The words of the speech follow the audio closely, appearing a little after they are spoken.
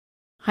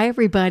Hi,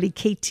 everybody.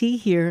 KT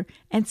here.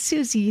 And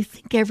Susie, you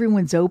think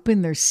everyone's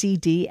opened their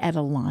CD at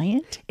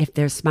Alliant? If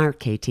they're smart,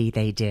 KT,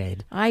 they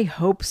did. I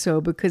hope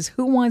so, because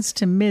who wants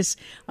to miss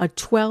a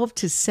 12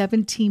 to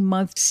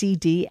 17-month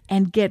CD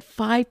and get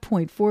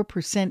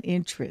 5.4%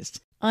 interest?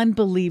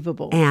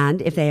 Unbelievable.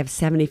 And if they have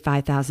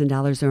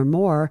 $75,000 or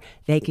more,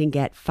 they can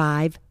get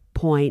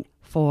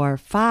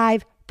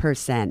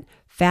 5.45%.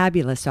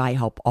 Fabulous. So I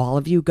hope all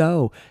of you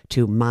go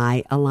to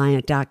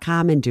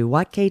myalliant.com and do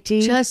what,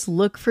 KT? Just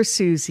look for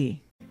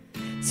Susie.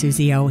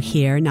 Susie O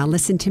here. Now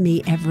listen to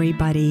me,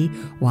 everybody.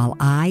 While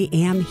I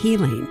am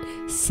healing,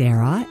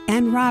 Sarah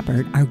and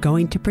Robert are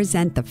going to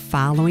present the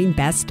following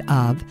best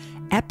of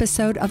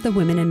episode of the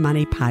Women in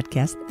Money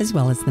podcast, as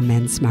well as the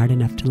Men Smart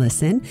Enough to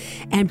Listen,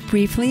 and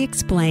briefly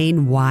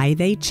explain why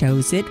they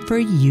chose it for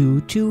you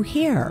to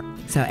hear.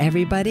 So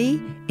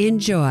everybody,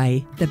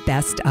 enjoy the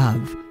best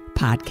of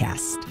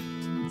podcast.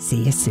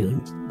 See you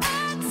soon.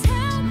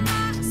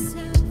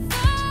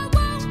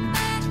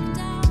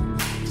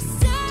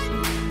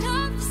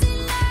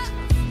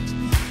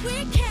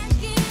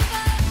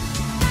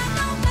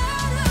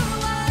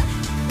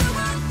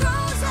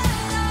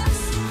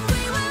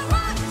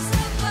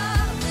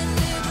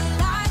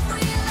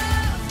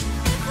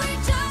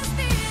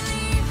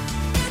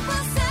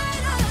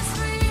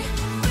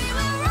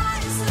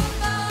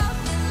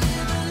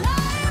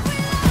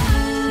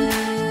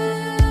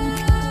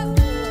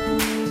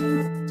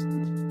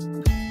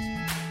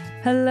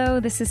 Hello,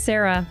 this is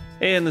Sarah.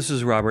 And this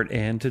is Robert,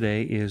 and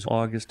today is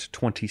August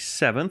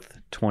 27th,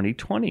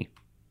 2020.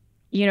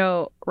 You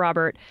know,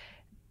 Robert,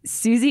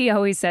 Susie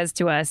always says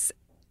to us,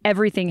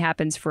 everything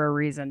happens for a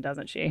reason,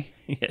 doesn't she?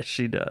 Yes,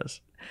 she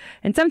does.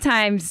 And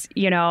sometimes,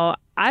 I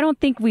don't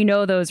think we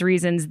know those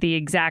reasons the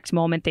exact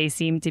moment they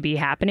seem to be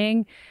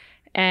happening.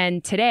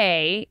 And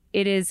today,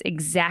 it is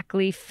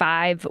exactly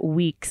 5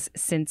 weeks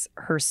since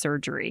her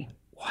surgery.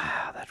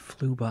 Wow, that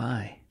flew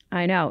by.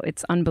 I know.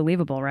 It's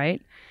unbelievable, right?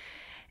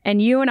 And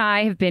you and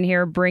I have been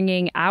here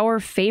bringing our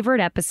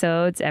favorite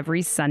episodes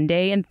every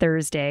Sunday and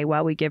Thursday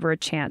while we give her a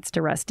chance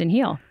to rest and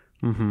heal.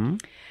 Mm-hmm.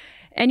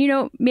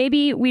 And,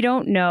 maybe we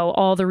don't know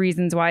all the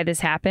reasons why this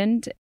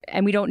happened,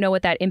 and we don't know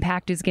what that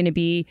impact is going to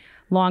be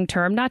long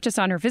term, not just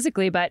on her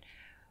physically, but,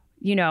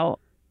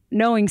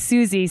 knowing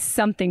Susie,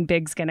 something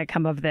big's going to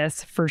come of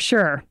this for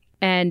sure.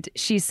 And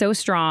she's so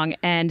strong.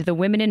 And the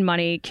Women in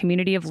Money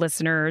community of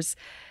listeners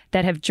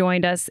that have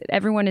joined us,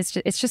 everyone it's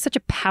just such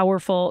a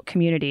powerful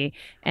community.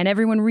 And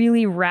everyone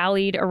really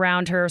rallied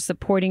around her,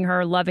 supporting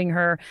her, loving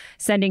her,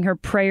 sending her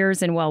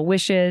prayers and well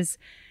wishes.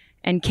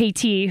 And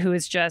KT, who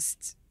is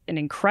just an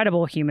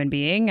incredible human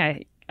being,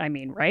 I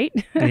mean, right?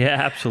 Yeah,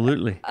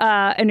 absolutely.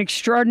 An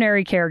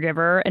extraordinary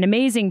caregiver, an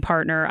amazing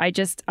partner.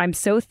 I'm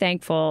so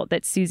thankful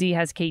that Susie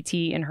has KT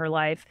in her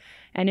life.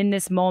 And in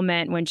this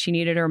moment when she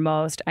needed her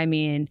most, I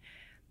mean,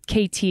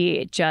 KT,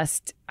 I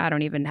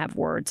don't even have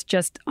words,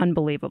 just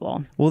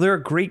unbelievable. Well, they're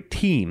a great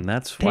team.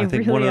 That's, I think,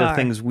 really one of the are.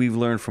 things we've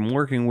learned from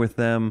working with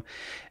them.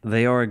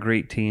 They are a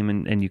great team,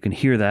 and you can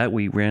hear that.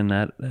 We ran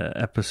that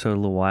episode a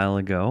little while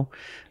ago.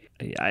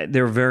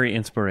 They're very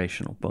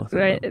inspirational, both of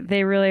them.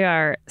 They really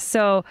are.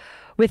 So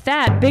with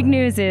that, big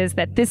news is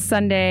that this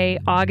Sunday,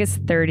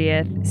 August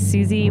 30th,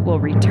 Susie will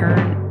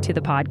return to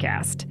the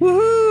podcast.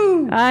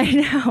 Woohoo! I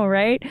know,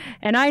 right?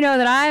 And I know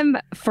that I'm,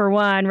 for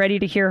one, ready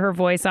to hear her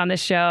voice on the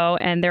show.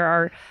 And there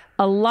are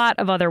a lot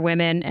of other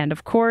women, and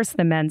of course,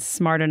 the men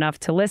smart enough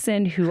to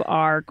listen, who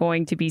are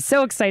going to be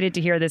so excited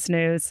to hear this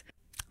news.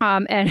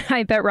 And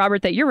I bet,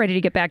 Robert, that you're ready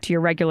to get back to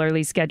your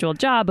regularly scheduled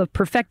job of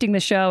perfecting the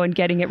show and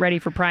getting it ready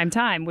for prime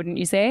time, wouldn't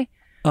you say?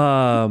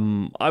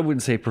 I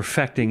wouldn't say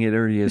perfecting it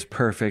already is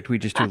perfect. We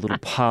just do a little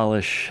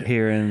polish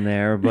here and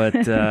there. But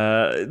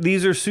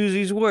these are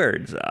Susie's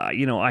words.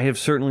 I have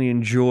certainly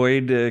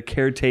enjoyed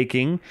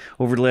caretaking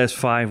over the last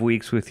 5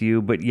 weeks with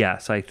you. But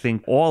yes, I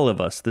think all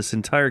of us, this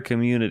entire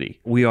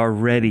community, we are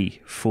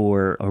ready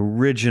for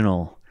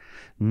original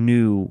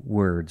new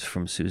words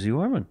from Susie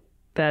Orman.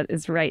 That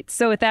is right.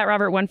 So with that,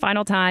 Robert, one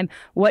final time,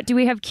 what do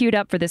we have queued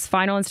up for this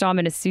final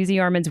installment of Susie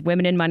Orman's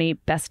Women in Money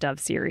Best Of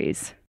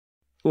series?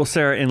 Well,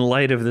 Sarah, in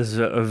light of this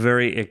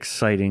very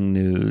exciting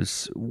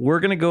news, we're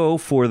going to go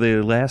for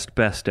the last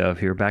best of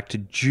here, back to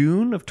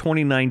June of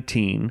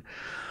 2019,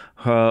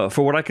 for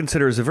what I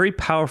consider is a very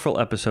powerful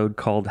episode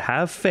called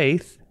Have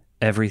Faith,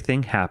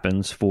 Everything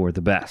Happens for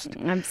the Best.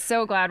 I'm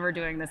so glad we're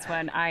doing this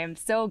one. I am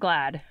so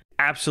glad.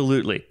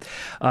 Absolutely.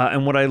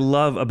 And what I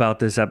love about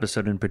this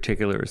episode in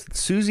particular is that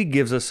Susie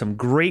gives us some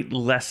great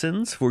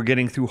lessons for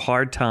getting through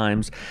hard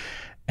times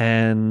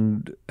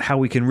and how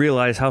we can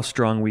realize how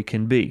strong we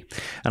can be.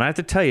 And I have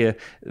to tell you,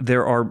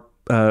 there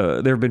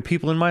have been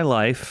people in my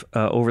life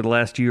over the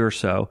last year or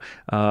so,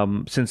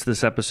 since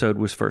this episode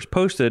was first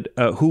posted,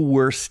 who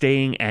were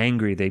staying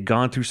angry. They'd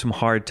gone through some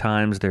hard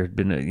times. There had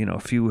been a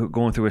few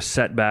going through a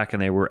setback,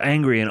 and they were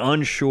angry and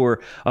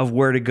unsure of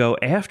where to go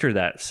after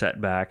that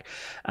setback.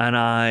 And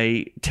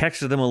I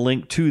texted them a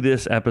link to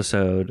this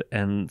episode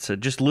and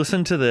said, just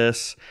listen to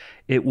this.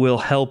 It will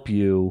help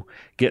you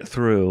get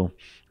through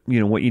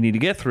what you need to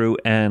get through,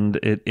 and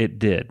it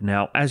did.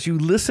 Now, as you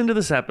listen to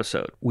this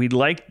episode, we'd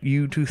like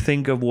you to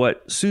think of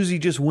what Susie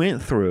just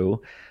went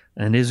through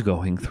and is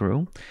going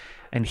through,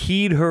 and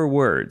heed her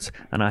words.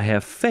 And I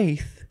have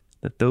faith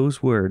that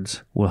those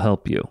words will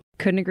help you.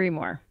 Couldn't agree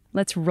more.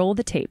 Let's roll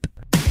the tape.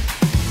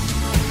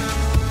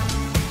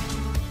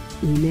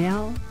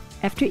 Email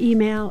after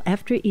email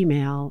after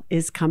email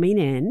is coming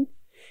in.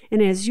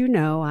 And as you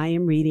know, I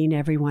am reading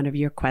every one of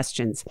your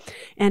questions.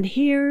 And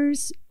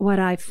here's what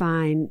I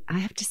find, I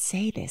have to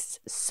say this,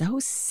 so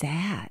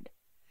sad.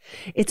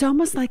 It's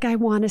almost like I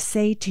want to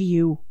say to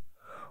you,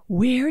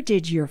 where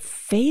did your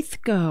faith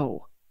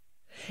go?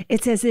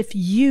 It's as if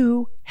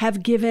you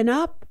have given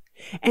up,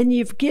 and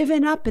you've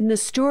given up, and the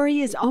story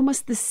is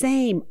almost the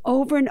same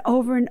over and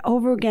over and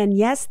over again.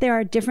 Yes, there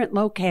are different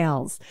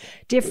locales,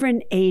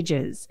 different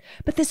ages,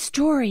 but the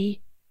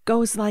story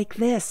goes like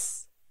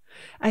this.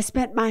 I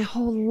spent my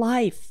whole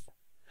life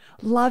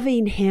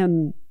loving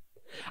him.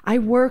 I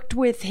worked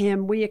with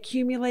him. We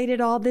accumulated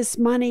all this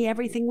money.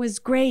 Everything was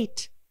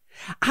great.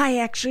 I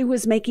actually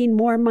was making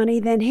more money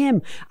than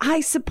him.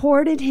 I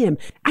supported him.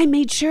 I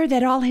made sure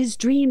that all his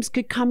dreams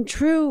could come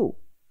true.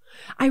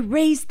 I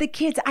raised the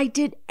kids. I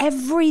did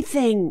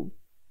everything.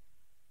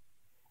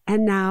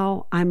 And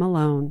now I'm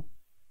alone.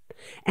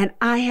 And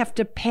I have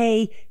to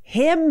pay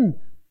him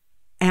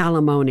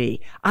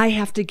alimony. I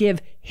have to give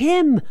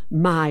him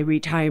my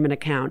retirement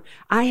account.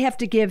 I have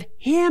to give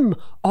him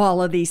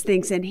all of these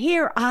things. And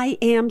here I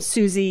am,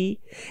 Susie,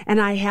 and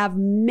I have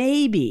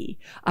maybe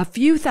a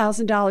few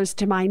 $1,000s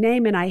to my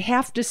name, and I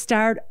have to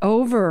start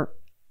over.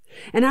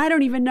 And I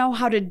don't even know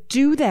how to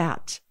do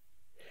that.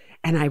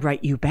 And I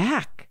write you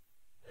back.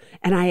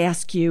 And I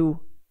ask you,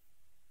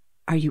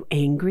 are you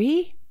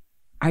angry?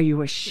 Are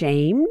you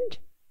ashamed?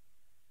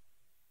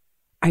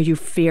 Are you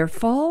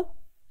fearful?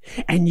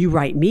 And you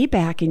write me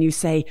back and you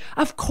say,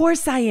 of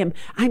course I am.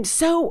 I'm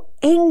so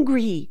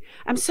angry.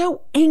 I'm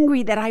so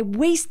angry that I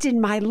wasted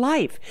my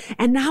life.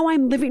 And now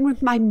I'm living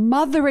with my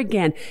mother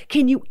again.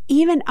 Can you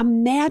even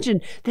imagine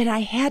that I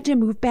had to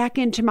move back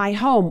into my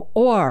home?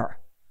 Or,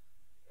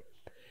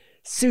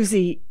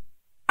 Susie,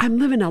 I'm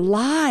living a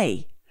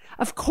lie.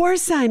 Of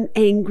course I'm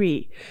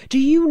angry. Do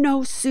you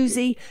know,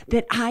 Susie,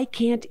 that I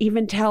can't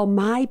even tell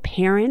my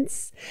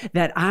parents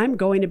that I'm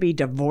going to be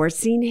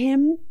divorcing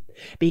him?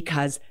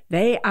 Because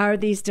they are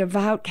these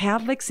devout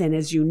Catholics, and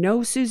as you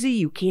know, Susie,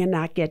 you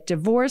cannot get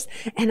divorced,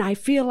 and I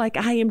feel like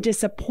I am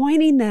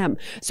disappointing them.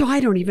 So I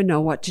don't even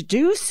know what to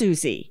do,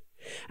 Susie.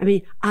 I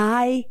mean,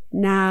 I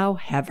now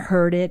have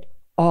heard it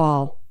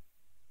all.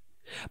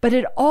 But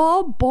it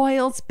all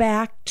boils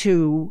back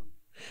to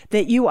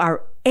that you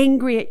are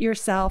angry at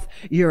yourself,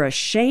 you're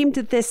ashamed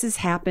that this has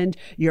happened,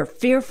 you're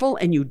fearful,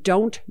 and you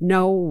don't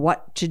know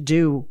what to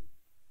do.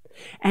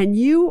 And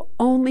you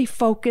only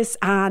focus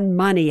on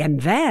money.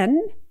 And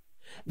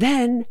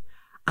then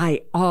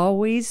I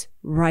always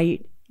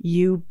write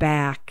you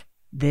back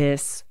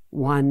this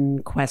one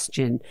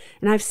question.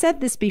 And I've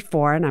said this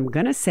before, and I'm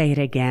going to say it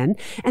again.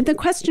 And the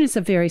question is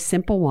a very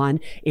simple one.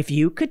 If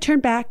you could turn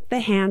back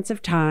the hands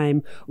of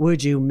time,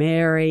 would you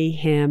marry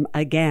him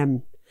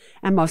again?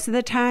 And most of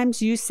the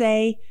times you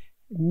say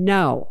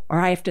no, or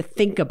I have to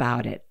think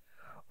about it,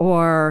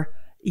 or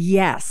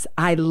yes,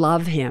 I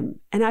love him.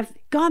 And I've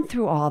gone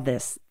through all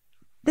this.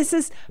 This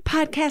is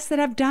podcasts that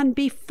I've done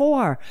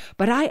before,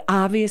 but I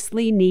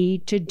obviously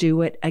need to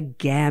do it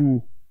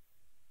again.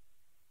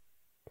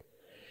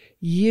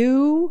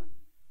 You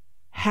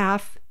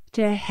have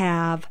to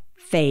have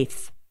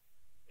faith.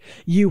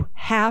 You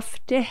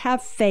have to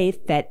have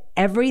faith that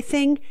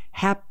everything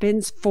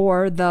happens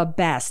for the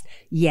best.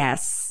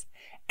 Yes,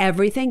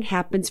 everything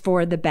happens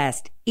for the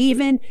best.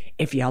 Even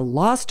if you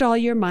lost all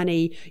your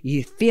money,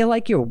 you feel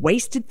like you're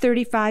wasted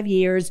 35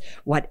 years,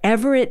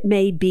 whatever it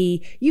may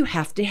be, you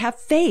have to have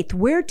faith.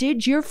 Where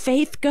did your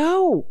faith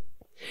go?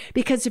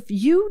 Because if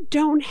you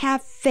don't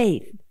have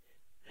faith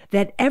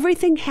that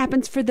everything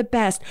happens for the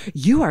best,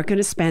 you are going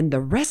to spend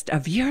the rest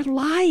of your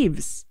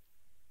lives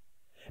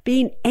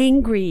being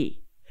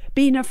angry,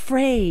 being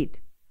afraid,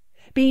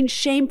 being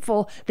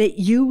shameful that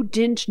you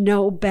didn't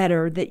know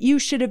better, that you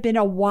should have been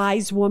a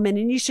wise woman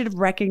and you should have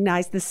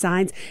recognized the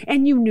signs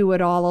and you knew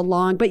it all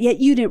along, but yet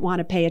you didn't want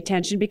to pay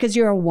attention because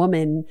you're a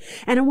woman.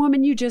 And a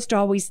woman, you just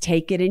always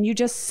take it and you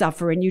just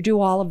suffer and you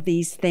do all of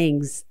these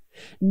things.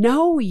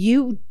 No,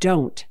 you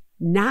don't.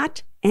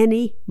 Not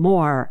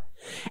anymore.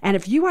 And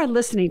if you are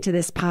listening to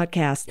this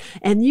podcast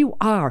and you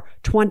are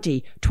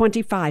 20,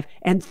 25,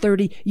 and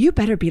 30, you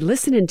better be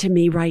listening to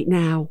me right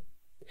now.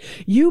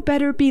 You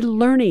better be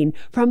learning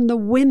from the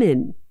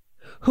women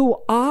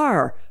who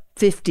are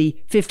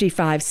 50,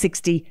 55,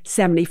 60,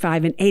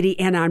 75, and 80,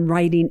 and I'm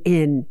writing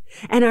in,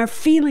 and are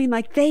feeling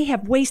like they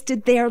have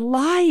wasted their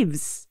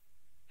lives.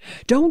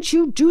 Don't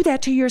you do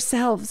that to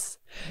yourselves.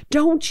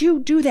 Don't you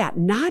do that.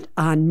 Not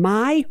on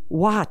my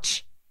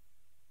watch.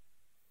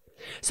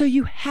 So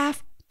you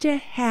have to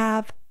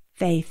have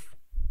faith.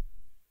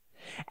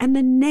 And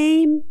the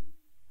name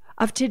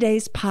of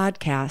today's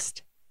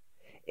podcast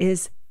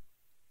is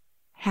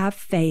Have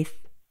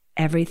Faith.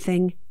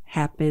 Everything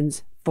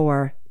happens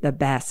for the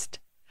best.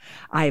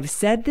 I have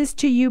said this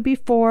to you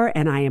before,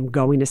 and I am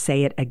going to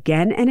say it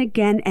again and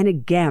again and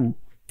again.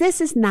 This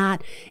is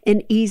not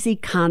an easy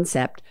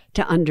concept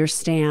to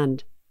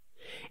understand.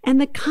 And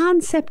the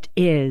concept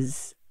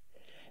is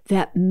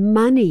that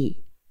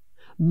money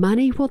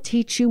will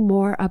teach you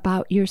more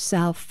about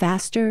yourself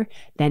faster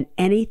than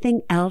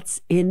anything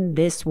else in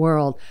this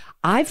world.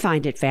 I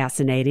find it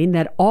fascinating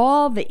that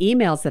all the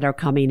emails that are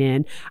coming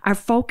in are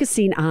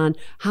focusing on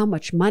how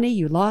much money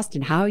you lost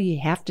and how you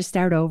have to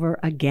start over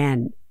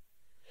again.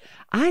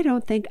 I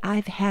don't think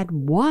I've had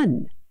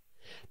one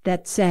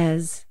that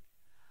says,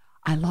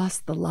 I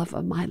lost the love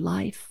of my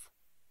life.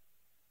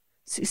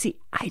 Susie,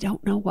 I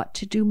don't know what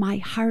to do. My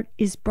heart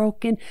is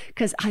broken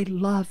because I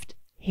loved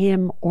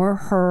him or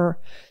her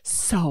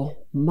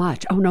so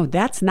much. Oh no,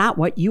 that's not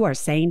what you are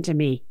saying to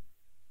me.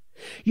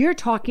 You're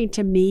talking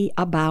to me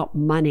about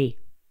money.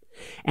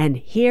 And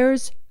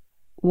here's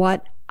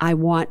what I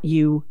want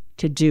you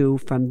to do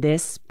from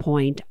this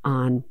point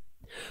on.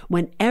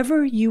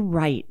 Whenever you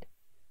write,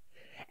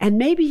 and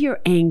maybe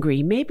you're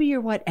angry, maybe you're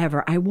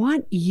whatever, I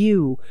want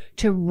you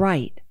to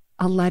write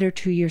a letter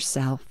to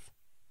yourself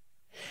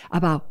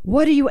about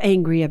what are you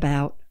angry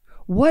about?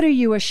 What are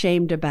you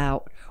ashamed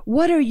about?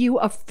 What are you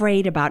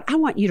afraid about? I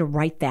want you to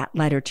write that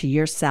letter to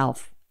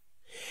yourself.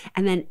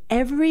 And then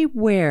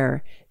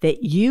everywhere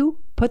that you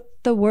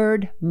put the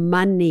word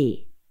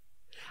money,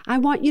 I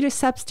want you to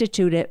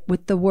substitute it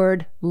with the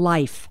word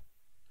life.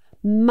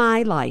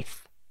 My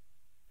life.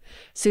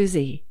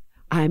 Susie,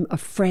 I'm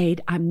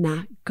afraid I'm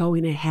not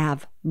going to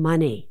have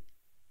money.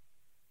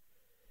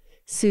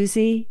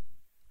 Susie,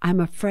 I'm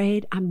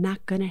afraid I'm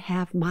not going to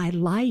have my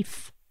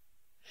life.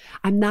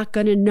 I'm not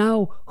going to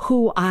know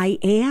who I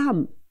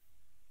am.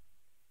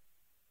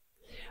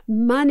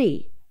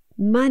 Money,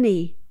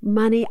 money,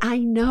 money. I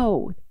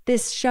know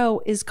this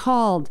show is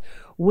called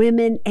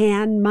Women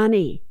and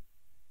Money,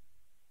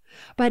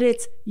 but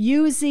it's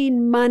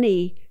using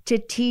money to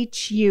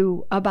teach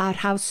you about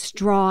how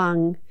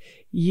strong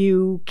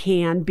you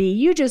can be.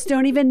 You just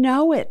don't even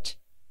know it.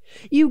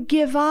 You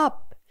give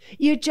up.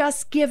 You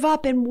just give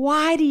up. And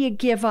why do you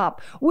give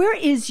up? Where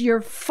is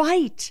your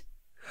fight?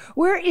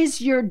 Where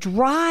is your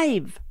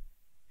drive?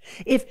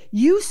 If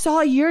you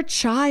saw your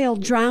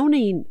child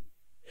drowning,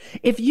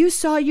 if you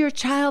saw your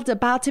child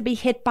about to be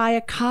hit by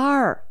a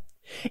car,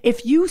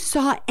 if you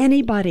saw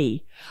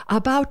anybody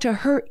about to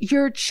hurt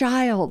your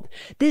child,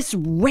 this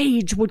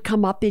rage would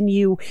come up in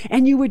you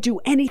and you would do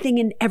anything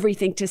and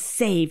everything to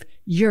save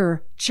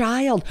your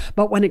child.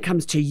 But when it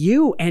comes to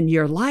you and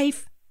your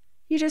life,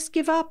 you just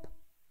give up.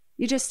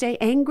 You just stay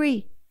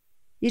angry.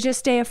 You just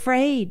stay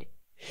afraid.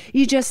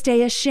 You just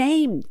stay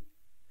ashamed.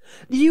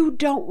 You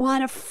don't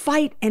want to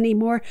fight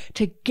anymore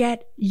to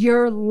get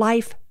your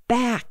life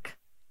back.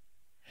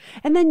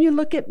 And then you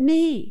look at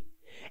me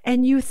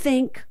and you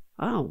think,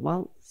 oh,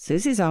 well,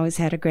 Susie's always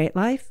had a great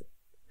life.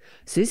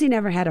 Susie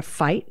never had a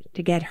fight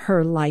to get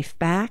her life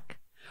back.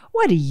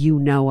 What do you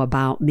know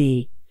about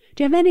me?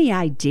 Do you have any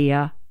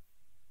idea?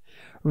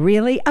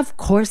 Really? Of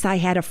course I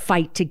had a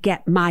fight to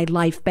get my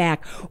life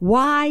back.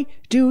 Why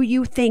do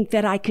you think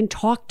that I can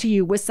talk to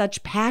you with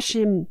such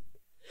passion?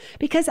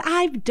 Because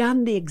I've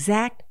done the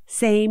exact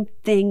same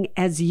thing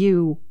as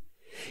you.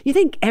 You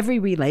think every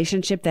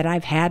relationship that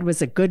I've had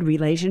was a good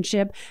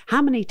relationship?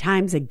 How many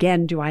times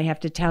again do I have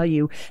to tell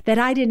you that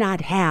I did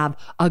not have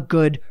a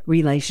good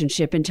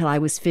relationship until I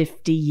was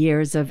 50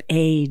 years of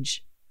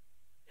age?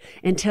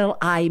 Until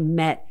I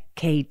met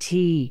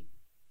KT.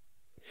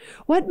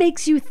 What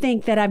makes you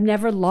think that I've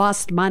never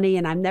lost money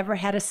and I've never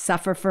had to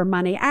suffer for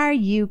money? Are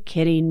you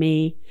kidding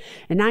me?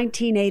 In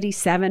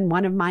 1987,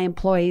 one of my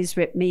employees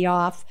ripped me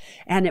off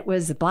and it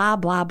was blah,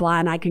 blah, blah,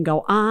 and I can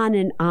go on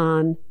and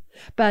on.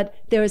 But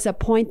there was a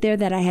point there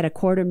that I had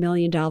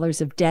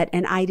 $250,000 of debt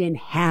and I didn't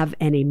have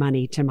any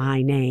money to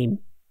my name.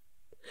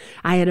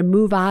 I had to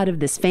move out of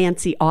this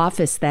fancy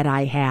office that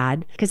I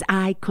had because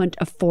I couldn't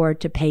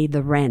afford to pay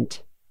the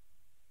rent.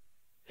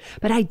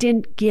 But I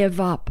didn't give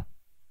up.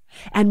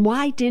 And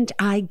why didn't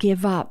I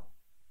give up?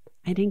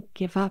 I didn't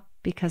give up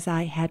because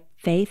I had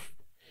faith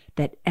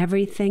that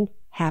everything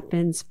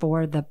happens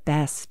for the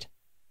best.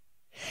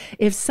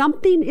 If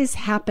something is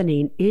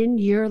happening in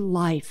your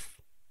life,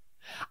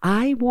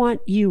 I want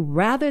you,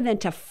 rather than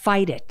to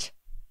fight it,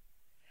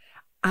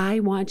 I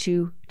want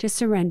you to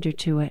surrender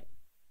to it.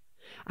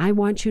 I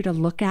want you to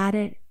look at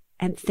it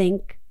and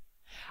think,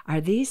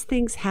 are these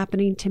things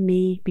happening to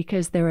me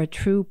because they're a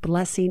true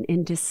blessing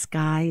in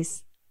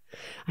disguise?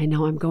 I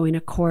know I'm going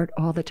to court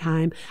all the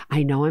time.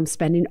 I know I'm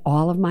spending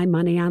all of my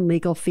money on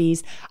legal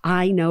fees.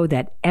 I know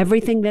that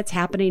everything that's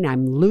happening,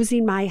 I'm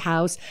losing my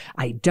house.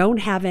 I don't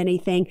have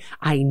anything.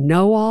 I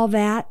know all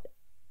that.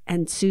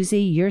 And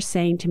Susie, you're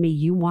saying to me,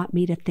 you want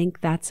me to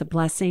think that's a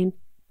blessing?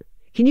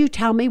 Can you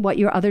tell me what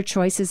your other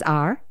choices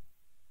are?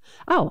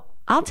 Oh,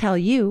 I'll tell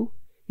you.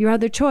 Your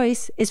other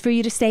choice is for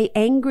you to stay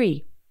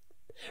angry,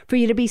 for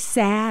you to be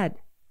sad,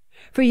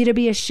 for you to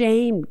be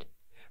ashamed,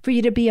 for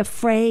you to be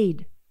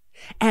afraid.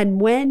 And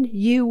when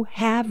you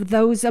have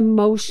those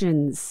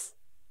emotions,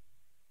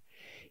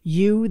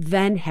 you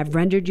then have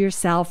rendered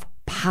yourself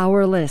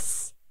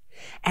powerless.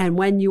 And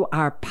when you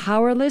are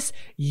powerless,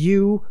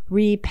 you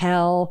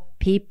repel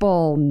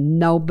people.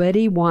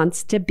 Nobody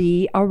wants to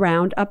be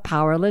around a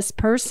powerless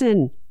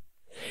person.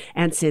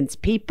 And since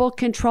people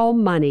control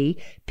money,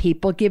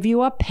 people give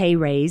you a pay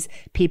raise,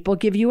 people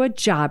give you a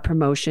job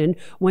promotion.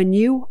 When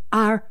you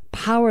are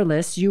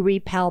powerless, you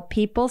repel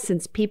people.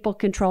 Since people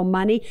control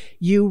money,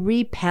 you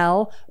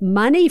repel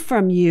money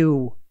from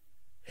you.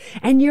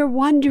 And you're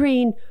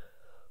wondering,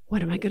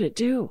 what am I going to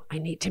do? I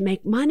need to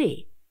make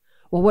money.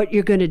 Well, what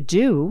you're going to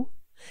do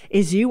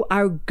is you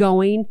are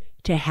going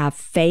to have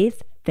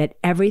faith that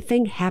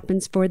everything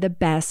happens for the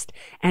best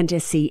and to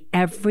see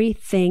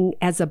everything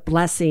as a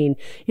blessing.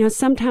 You know,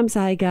 sometimes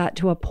I got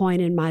to a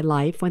point in my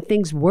life when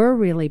things were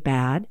really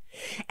bad,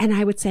 and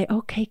I would say,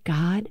 okay,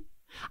 God,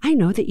 I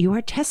know that you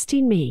are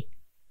testing me.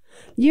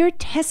 You're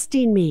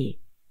testing me.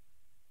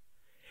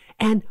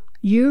 And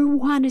you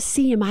want to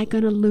see, am I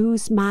going to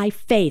lose my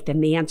faith?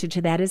 And the answer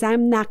to that is,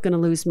 I'm not going to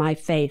lose my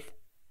faith,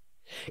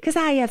 because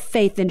I have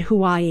faith in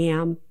who I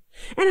am.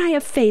 And I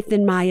have faith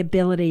in my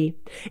ability.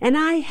 And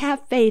I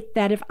have faith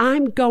that if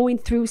I'm going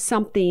through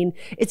something,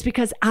 it's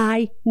because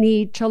I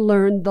need to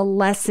learn the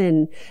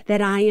lesson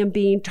that I am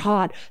being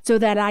taught so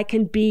that I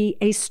can be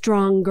a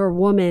stronger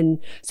woman,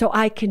 so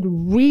I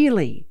can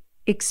really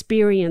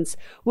experience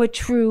what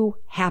true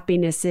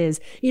happiness is.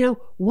 You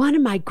know, one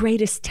of my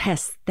greatest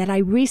tests that I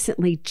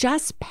recently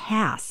just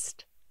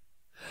passed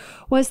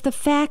was the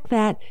fact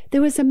that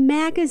there was a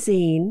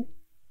magazine,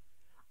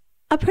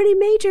 a pretty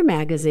major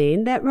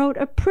magazine, that wrote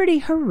a pretty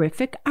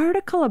horrific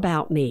article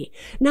about me.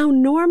 Now,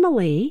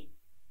 normally,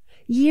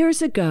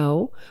 years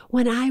ago,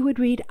 when I would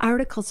read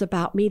articles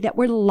about me that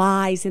were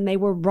lies and they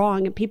were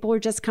wrong and people were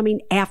just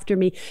coming after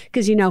me,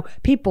 because, you know,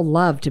 people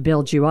love to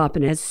build you up,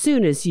 and as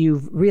soon as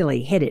you've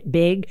really hit it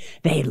big,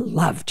 they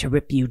love to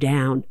rip you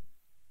down.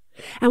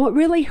 And what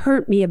really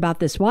hurt me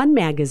about this one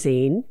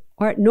magazine,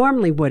 or it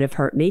normally would have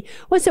hurt me,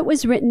 was it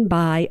was written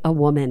by a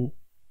woman.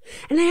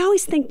 And I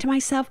always think to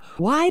myself,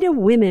 why do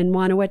women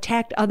want to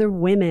attack other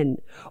women?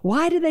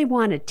 Why do they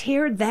want to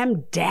tear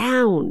them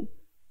down?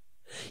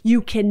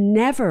 You can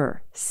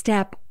never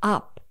step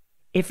up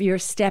if you're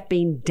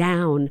stepping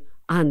down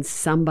on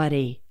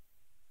somebody.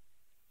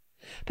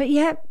 But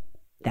yet,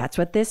 that's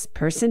what this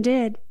person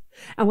did.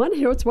 I want to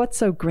hear what's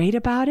so great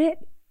about it.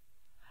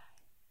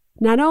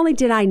 Not only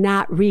did I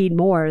not read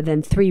more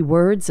than 3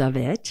 words of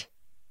it,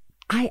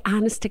 I,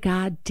 honest to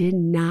God, did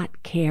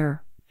not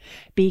care,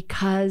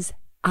 because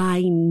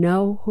I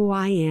know who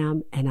I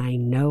am and I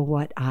know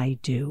what I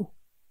do.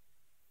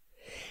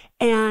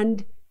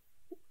 And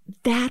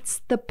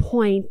that's the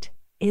point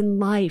in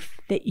life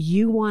that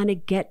you want to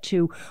get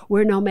to,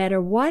 where no matter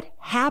what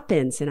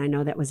happens, and I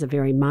know that was a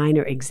very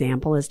minor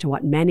example as to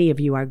what many of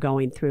you are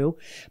going through,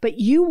 but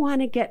you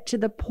want to get to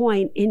the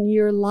point in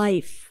your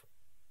life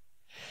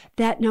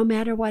that no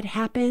matter what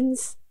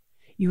happens,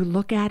 you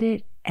look at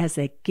it as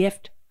a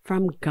gift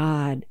from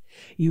God.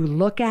 You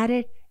look at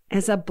it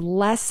as a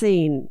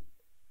blessing.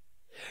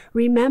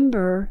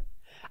 Remember,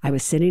 I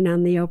was sitting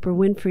on the Oprah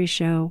Winfrey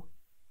Show,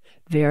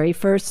 very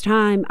first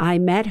time I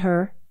met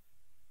her,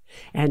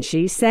 and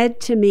she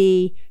said to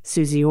me,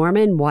 Susie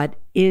Orman, what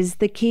is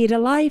the key to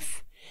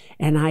life?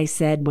 And I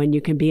said, when you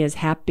can be as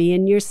happy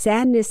in your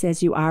sadness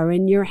as you are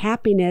in your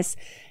happiness,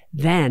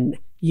 then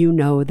you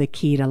know the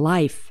key to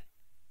life.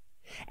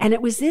 And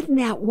it was in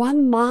that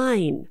one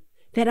line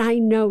that I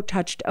know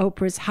touched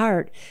Oprah's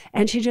heart,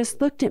 and she just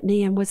looked at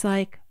me and was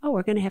like, oh,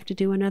 we're going to have to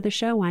do another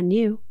show on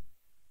you.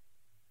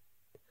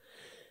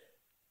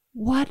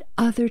 What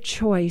other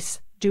choice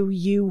do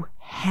you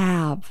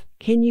have?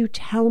 Can you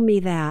tell me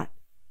that?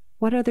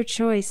 What other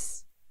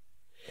choice?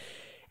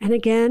 And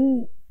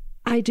again,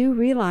 I do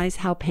realize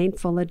how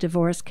painful a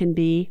divorce can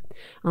be.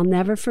 I'll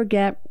never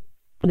forget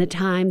the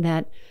time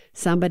that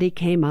somebody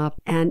came up,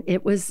 and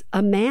it was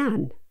a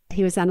man.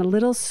 He was on a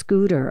little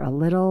scooter, a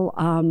little,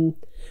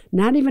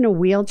 not even a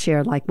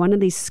wheelchair, like one of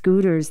these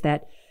scooters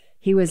that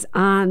he was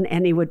on,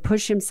 and he would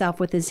push himself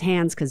with his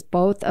hands because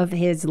both of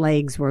his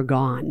legs were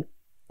gone.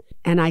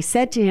 And I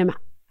said to him,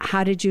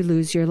 how did you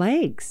lose your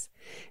legs?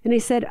 And he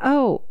said,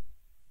 oh,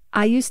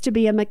 I used to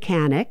be a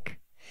mechanic,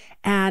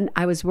 and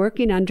I was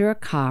working under a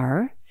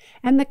car,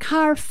 and the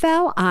car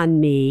fell on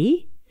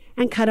me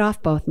and cut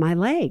off both my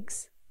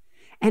legs.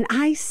 And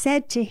I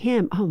said to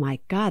him, oh my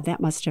God,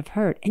 that must have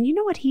hurt. And you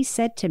know what he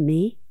said to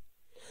me?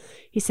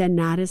 He said,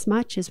 not as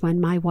much as when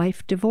my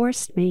wife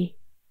divorced me.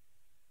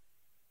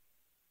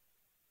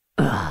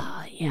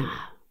 Yeah.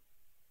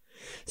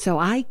 So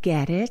I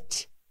get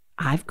it.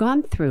 I've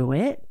gone through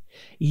it.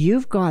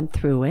 You've gone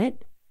through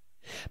it.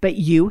 But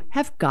you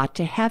have got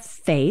to have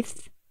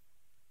faith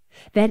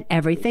that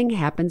everything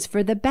happens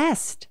for the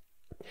best.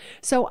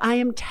 So I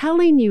am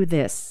telling you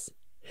this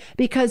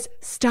because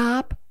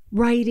stop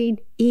writing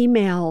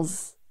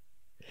emails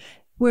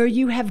where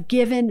you have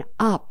given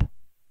up.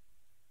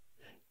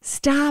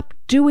 Stop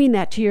doing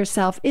that to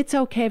yourself. It's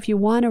okay if you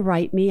want to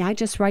write me. I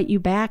just write you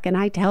back and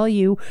I tell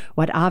you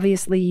what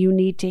obviously you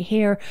need to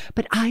hear.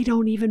 But I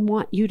don't even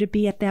want you to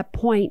be at that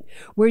point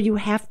where you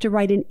have to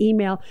write an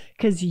email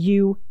because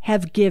you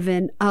have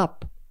given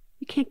up.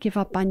 You can't give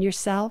up on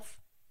yourself.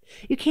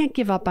 You can't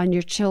give up on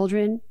your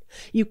children.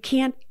 You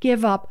can't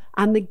give up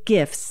on the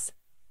gifts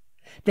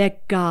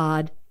that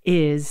God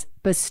is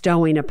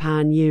bestowing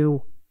upon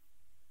you.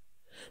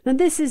 Now,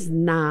 this is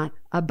not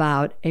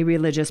about a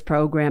religious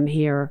program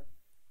here.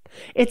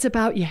 It's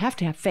about you have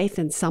to have faith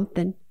in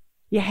something.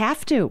 You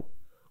have to.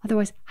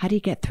 Otherwise, how do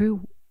you get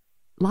through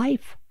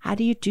life? How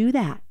do you do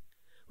that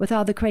with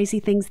all the crazy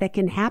things that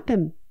can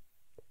happen?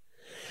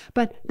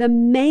 But the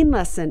main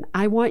lesson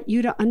I want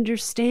you to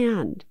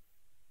understand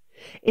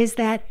is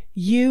that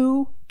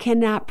you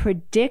cannot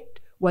predict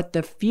what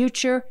the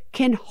future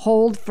can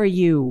hold for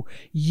you.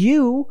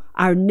 You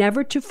are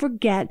never to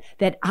forget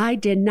that I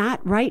did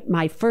not write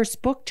my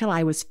first book till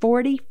I was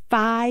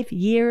 45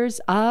 years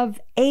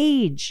of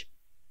age.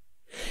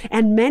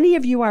 And many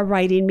of you are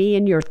writing me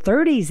in your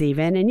 30s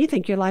even, and you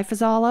think your life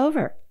is all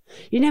over.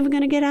 You're never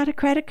going to get out of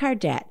credit card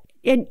debt,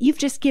 and you've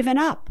just given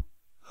up.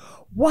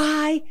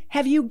 Why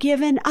have you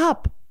given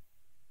up?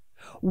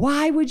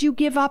 Why would you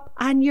give up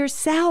on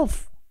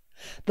yourself?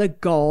 The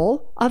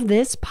goal of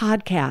this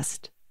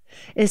podcast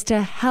is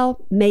to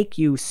help make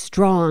you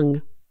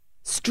strong,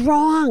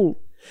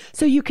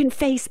 so you can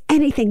face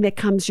anything that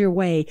comes your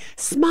way,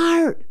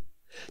 smart,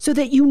 so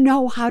that you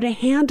know how to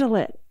handle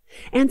it,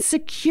 and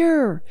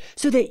secure,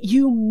 so that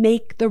you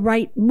make the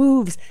right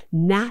moves,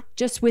 not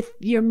just with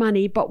your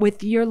money, but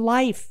with your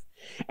life.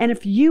 And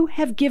if you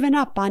have given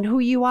up on who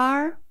you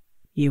are,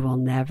 you will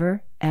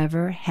never,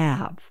 ever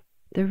have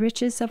the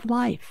riches of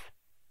life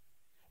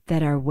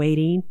that are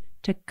waiting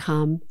to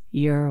come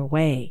your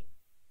way.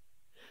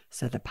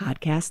 So the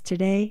podcast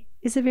today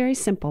is a very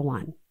simple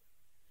one.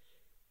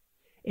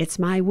 It's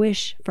my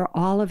wish for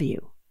all of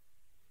you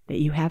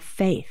that you have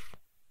faith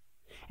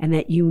and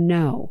that you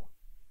know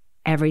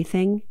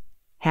everything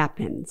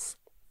happens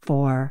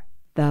for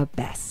the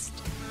best.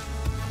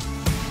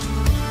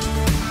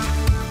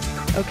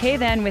 Okay,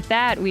 then with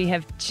that, we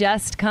have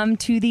just come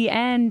to the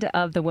end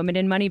of the Women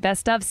in Money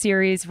Best Of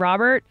series.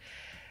 Robert,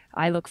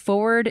 I look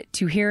forward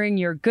to hearing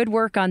your good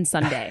work on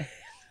Sunday.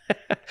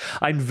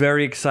 I'm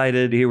very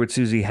excited to hear what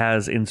Susie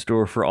has in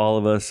store for all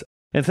of us.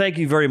 And thank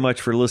you very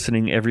much for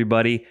listening,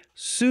 everybody.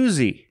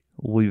 Susie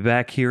will be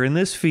back here in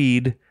this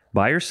feed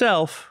by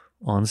herself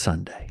on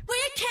Sunday.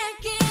 We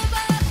can't give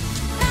up,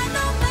 and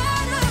no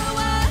matter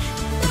what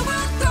the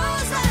world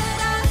throws at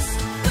us,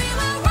 we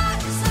will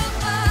rise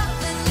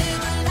above and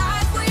live a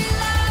life we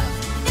love.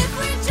 If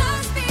we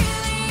just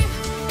believe,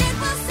 it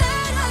will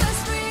set us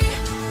free.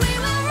 We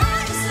will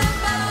rise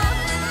above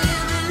and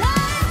live a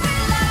life we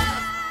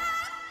love.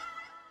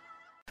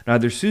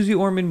 Neither Susie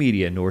Orman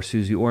Media nor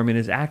Susie Orman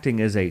is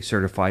acting as a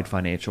certified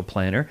financial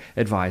planner,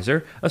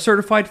 advisor, a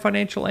certified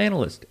financial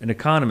analyst, an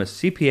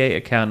economist, CPA,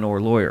 accountant,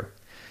 or lawyer.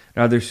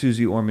 Neither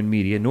Susie Orman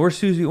Media nor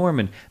Susie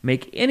Orman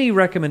make any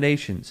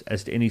recommendations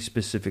as to any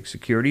specific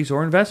securities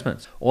or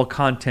investments. All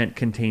content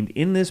contained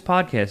in this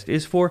podcast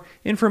is for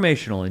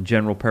informational and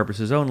general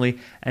purposes only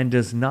and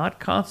does not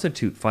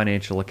constitute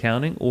financial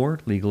accounting or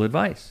legal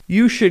advice.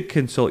 You should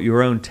consult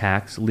your own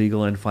tax,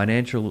 legal, and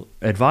financial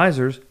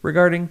advisors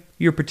regarding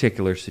your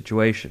particular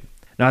situation.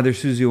 Neither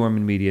Susie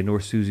Orman Media nor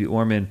Susie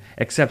Orman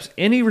accepts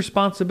any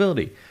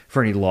responsibility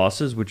for any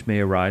losses which may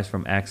arise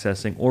from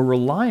accessing or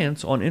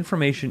reliance on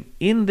information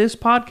in this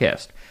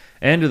podcast.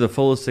 And to the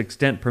fullest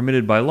extent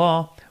permitted by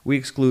law, we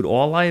exclude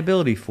all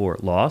liability for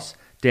loss,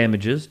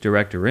 damages,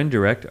 direct or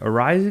indirect,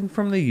 arising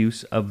from the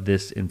use of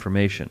this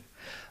information.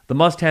 The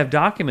must-have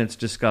documents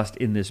discussed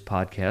in this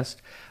podcast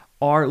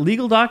are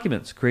legal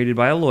documents created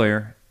by a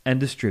lawyer and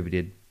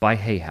distributed by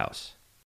Hay House.